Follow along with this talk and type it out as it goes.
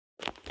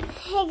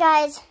Hey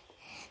guys,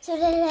 so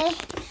today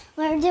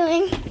we're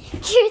doing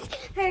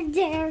Truth or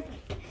Dare.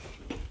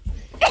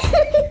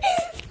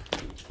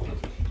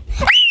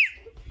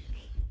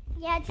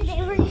 Yeah, today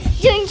we're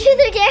doing Truth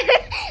or Dare,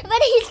 but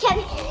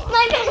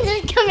my friends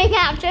are coming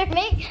after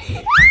me.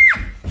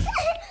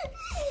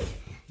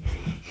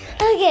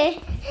 Okay,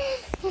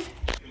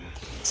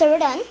 so we're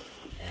done.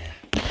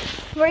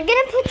 We're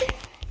gonna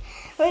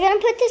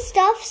put the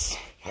stuff.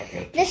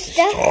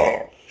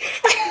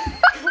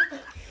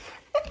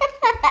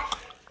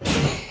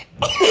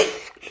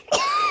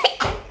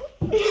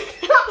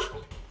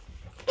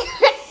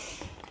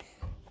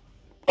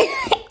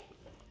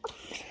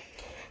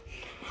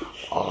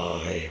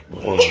 I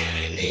want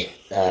it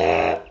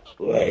that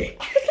way.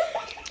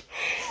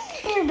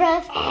 Your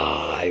breath.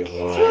 I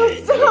want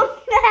Feels so it.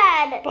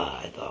 bad.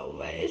 By the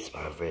way, it's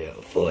my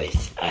real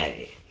voice.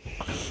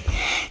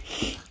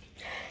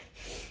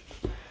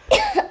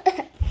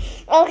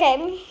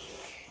 Okay,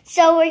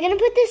 so we're gonna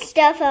put this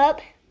stuff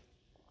up.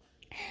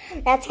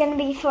 That's gonna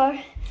be for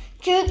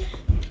Truth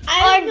or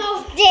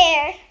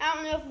Dare. I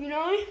don't know if you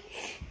know me,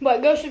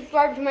 but go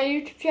subscribe to my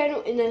YouTube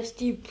channel,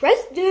 NST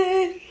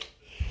Preston.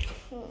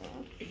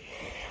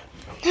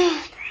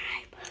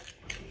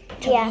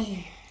 Yeah,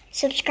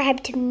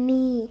 subscribe to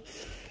me.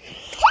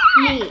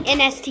 Me,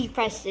 NST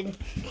Preston.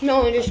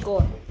 No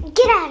underscore.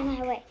 Get out of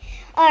my way.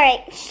 All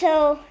right,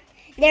 so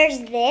there's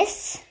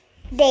this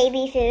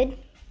baby food.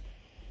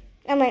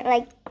 I mean,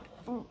 like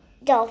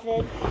doll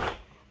food.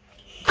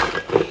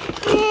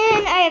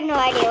 And I have no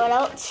idea what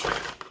else.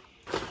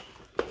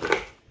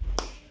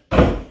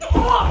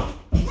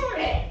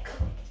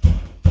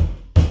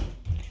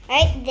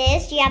 Alright,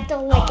 this, you have to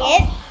lick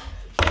it.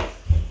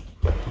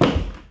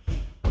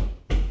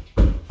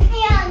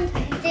 And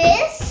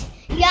this,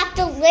 you have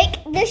to lick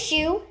the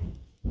shoe.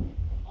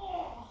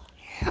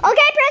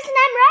 Okay, Preston,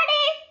 I'm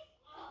ready.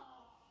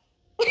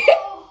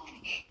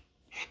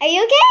 Are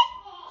you okay?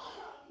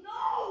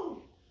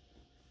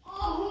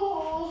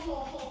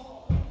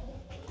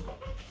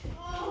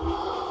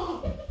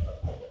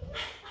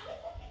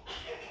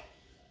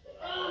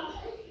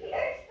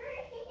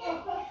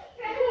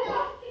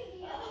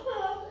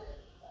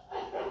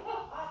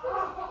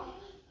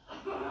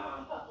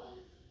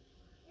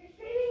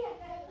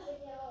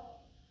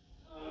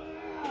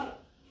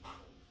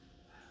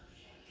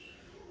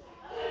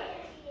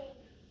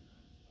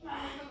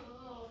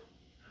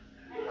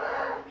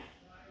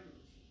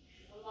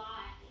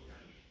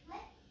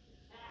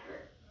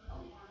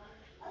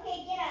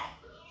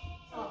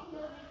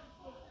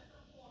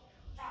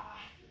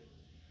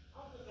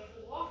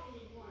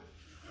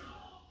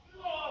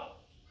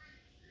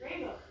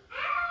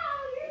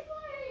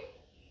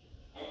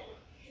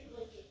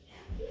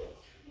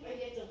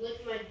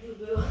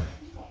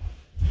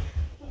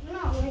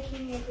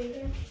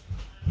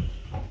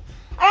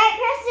 Alright,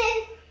 Preston.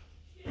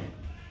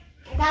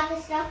 I got the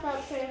stuff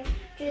up for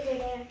Truth or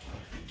Dare.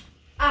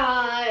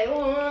 I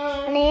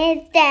want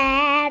it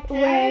that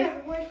way.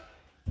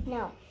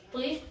 No.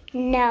 Please?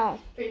 No.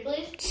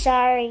 Please?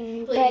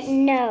 Sorry, but Please.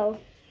 no.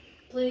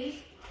 Please?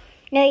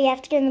 No, you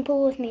have to get in the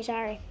pool with me,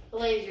 sorry.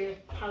 Later,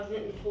 I'll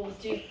get in the pool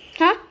with you.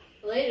 Huh?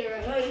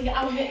 Later,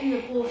 I'll get in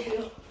the pool with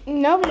you.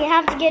 No, but you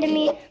have to get in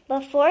me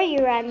before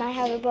you ride my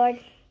hoverboard.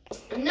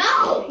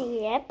 No!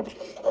 Yep.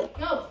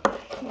 No.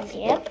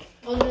 Yep.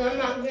 Well, then I'm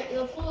not getting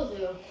in the pool with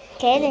you.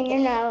 Okay, then you're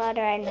not allowed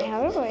to ride my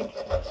hoverboard.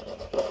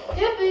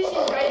 Yeah, but you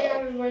should write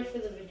your word for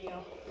the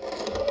video.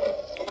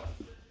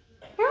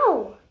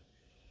 No.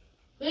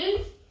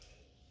 Please?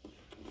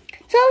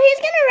 So he's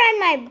gonna ride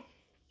my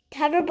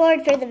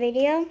hoverboard for the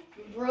video.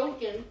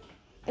 Broken.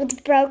 It's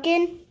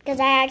broken because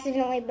I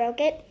accidentally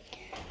broke it.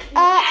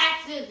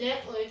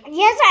 Accidentally.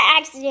 Yes, I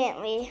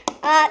accidentally.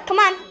 Come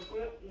on.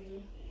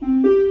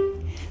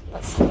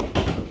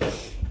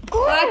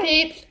 Hi,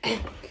 peeps.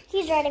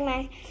 He's riding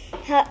my.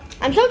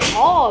 I'm so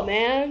tall,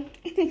 man.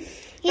 He's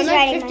I'm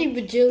riding like 50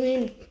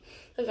 bajillion.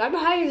 Like, I'm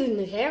higher than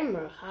the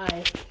camera.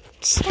 Hi.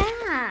 Stop.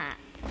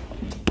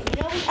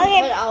 You know, we can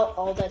Okay. cut out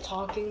all that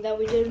talking that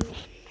we did.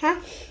 Huh?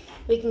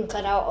 We can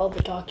cut out all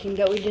the talking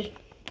that we did.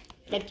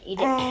 Let's eat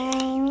it.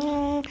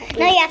 No,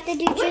 you have to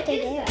do Truth or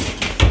Dare.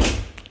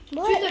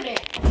 What? Truth or Dare?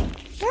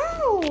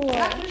 No.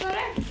 Not Truth or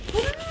Dare?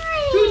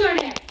 Why? Truth or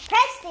Dare?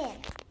 Preston.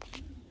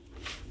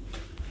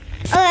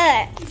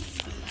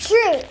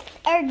 Truth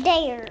or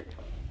Dare?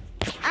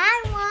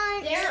 I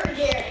want. Dare or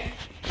Dare?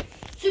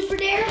 Super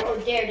Dare or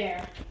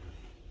Dare?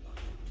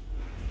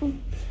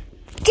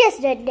 Just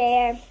a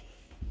dare.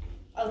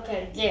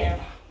 Okay, Dare.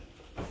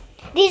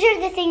 These are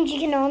the things you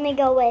can only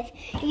go with.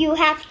 You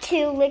have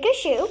to lick a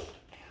shoe,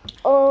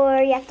 or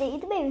you have to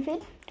eat the baby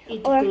food.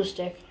 Eat the Or- glue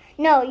stick.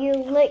 No, you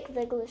lick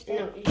the glue stick.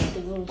 No, eat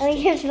the glue I mean,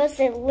 stick. you're supposed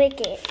to lick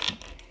it.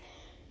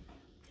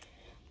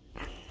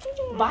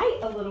 Bite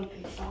a little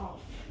piece off.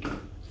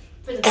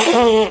 For the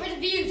views, for the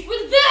views, for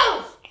the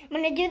views! I'm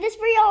gonna do this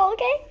for y'all,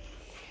 okay?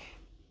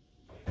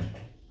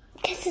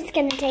 Guess it's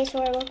gonna taste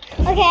horrible.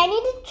 Okay, I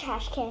need a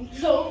trash can.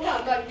 No, I'm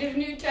not gonna give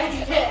you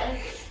trash can.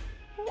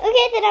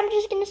 Okay, then I'm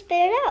just gonna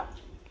spit it out.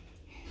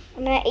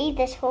 I'm gonna eat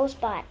this whole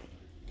spot.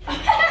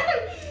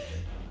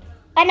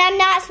 And I'm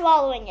not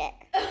swallowing it.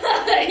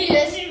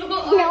 Yes, you are.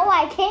 No,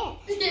 I can't.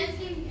 Yes,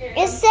 you can.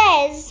 It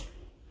says,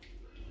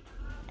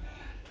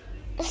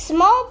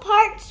 small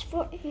parts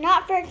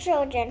not for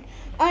children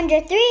under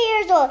 3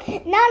 years old,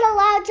 not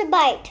allowed to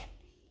bite.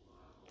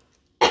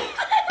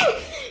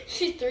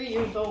 She's 3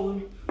 years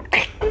old.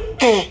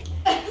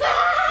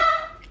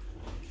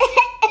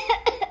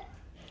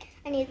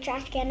 I need a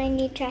trash can. I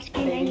need trash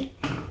can.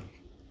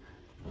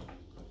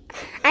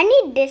 I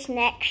need this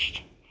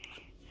next.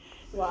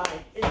 Why?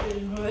 Is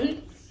it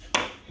good?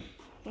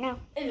 No.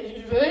 Is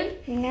it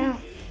good? No.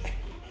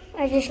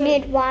 I just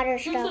need water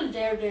stuff. Truth or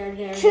dare.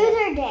 Truth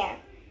or dare?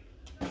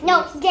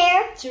 No,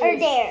 dare or Truth.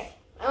 dare.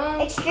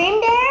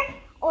 Extreme dare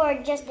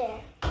or just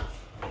dare?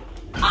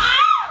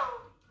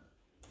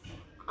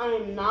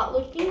 I'm not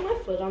lifting my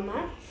foot on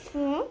that.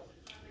 Mm-hmm.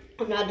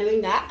 I'm not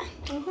doing that.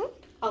 Mm-hmm.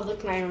 I'll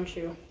lick my own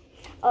shoe.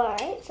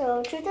 Alright,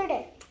 so truth or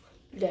dare?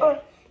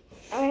 Dare.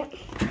 Alright.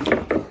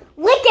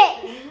 Lick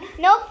it!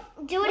 Nope.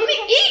 Do it Let me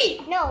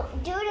eat! No,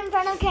 do it in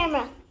front of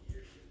camera.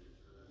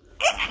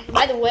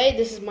 By the way,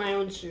 this is my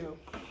own shoe.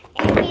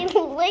 And you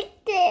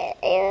licked it.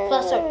 Ew.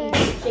 Plus, I'm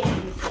eating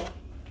chicken.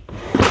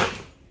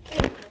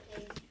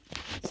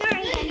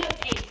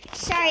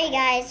 Sorry,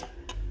 guys.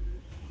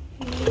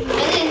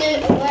 And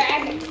then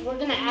we're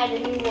gonna add a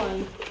new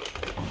one.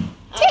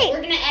 Hey.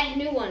 We're gonna add a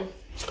new one.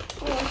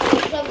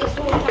 Shove this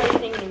whole entire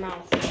thing in your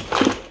mouth.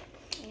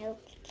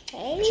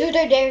 Okay. Truth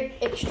or dare,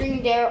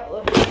 extreme dare,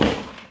 or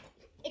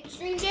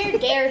extreme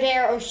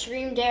dare, or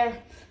extreme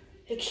dare,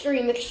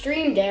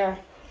 extreme dare.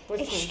 Which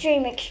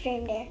one?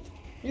 Extreme dare.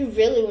 You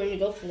really want to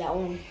go for that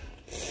one?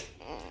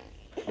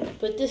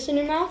 Put this in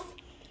your mouth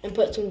and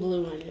put some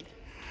glue on it.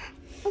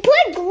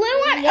 Put glue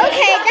on.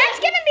 Okay, that's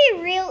gonna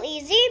be real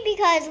easy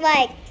because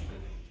like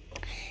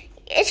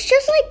it's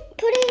just like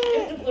You putting.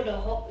 have to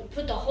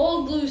put the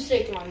whole glue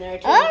stick on there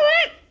too. All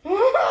right.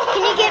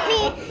 Can you get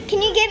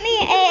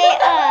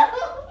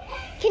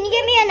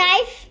me a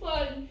knife?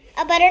 One.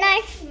 A butter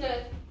knife?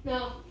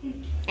 No.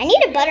 I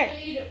need a butter.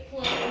 Eat it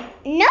plain.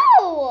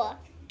 No.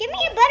 Give me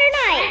a butter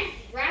knife.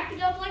 Wrap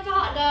it up like a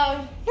hot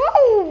dog.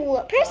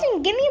 No,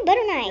 Preston, give me a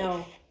butter knife.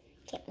 No.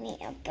 Get me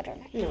a butter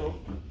knife. No.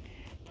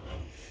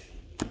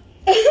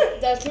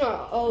 That's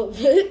not all of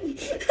it.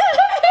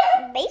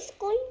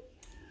 Basically.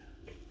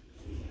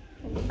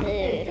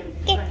 Okay.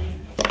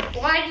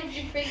 Why did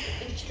you pick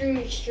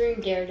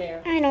extreme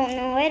dare? I don't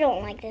know. I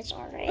don't like this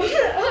already.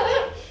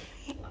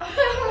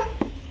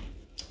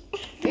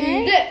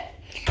 Eat it.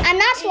 I'm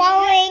not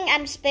swallowing.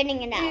 I'm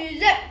spitting it out.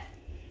 Eat it.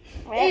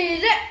 Right?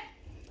 Eat it.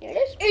 There it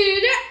is.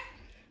 Eat it.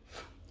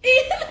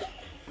 Eat it.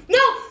 No,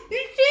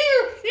 you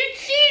cheater. You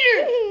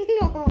cheater.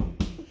 No.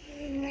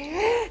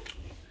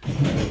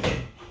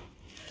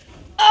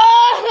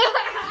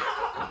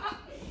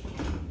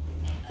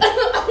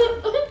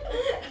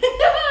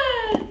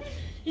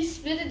 You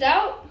spit it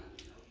out?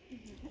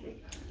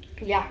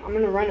 Yeah, I'm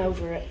gonna run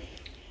over it.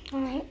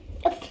 Alright.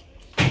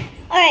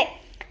 Alright.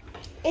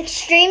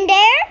 Extreme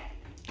dare?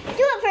 Do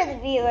it for the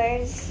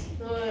viewers.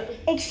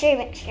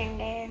 Extreme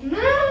dare.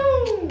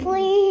 No.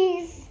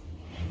 Please.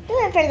 Do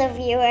it for the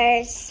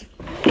viewers.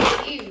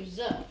 Views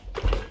up.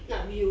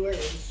 Not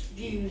viewers.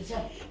 Views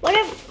up.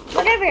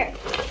 Whatever.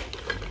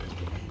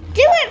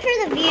 Do it for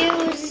the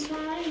views.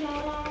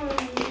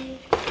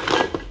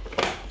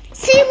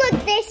 See,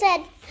 look, they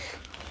said,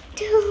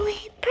 do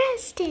it,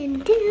 Preston.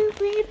 Do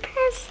it,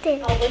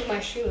 Preston. I'll lick my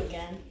shoe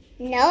again.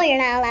 No, you're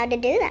not allowed to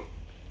do that.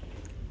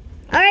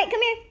 All right,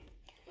 come here.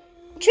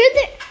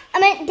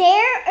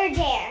 Dare or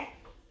dare?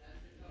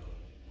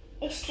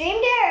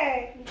 Extreme dare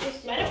or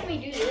just Why don't we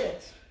do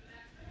this?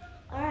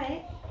 All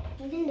right,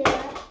 we can do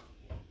that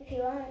if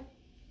you want.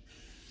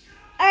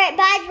 All right,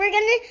 guys, we're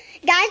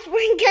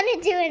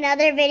gonna do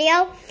another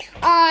video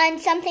on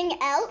something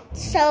else.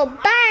 So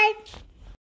bye.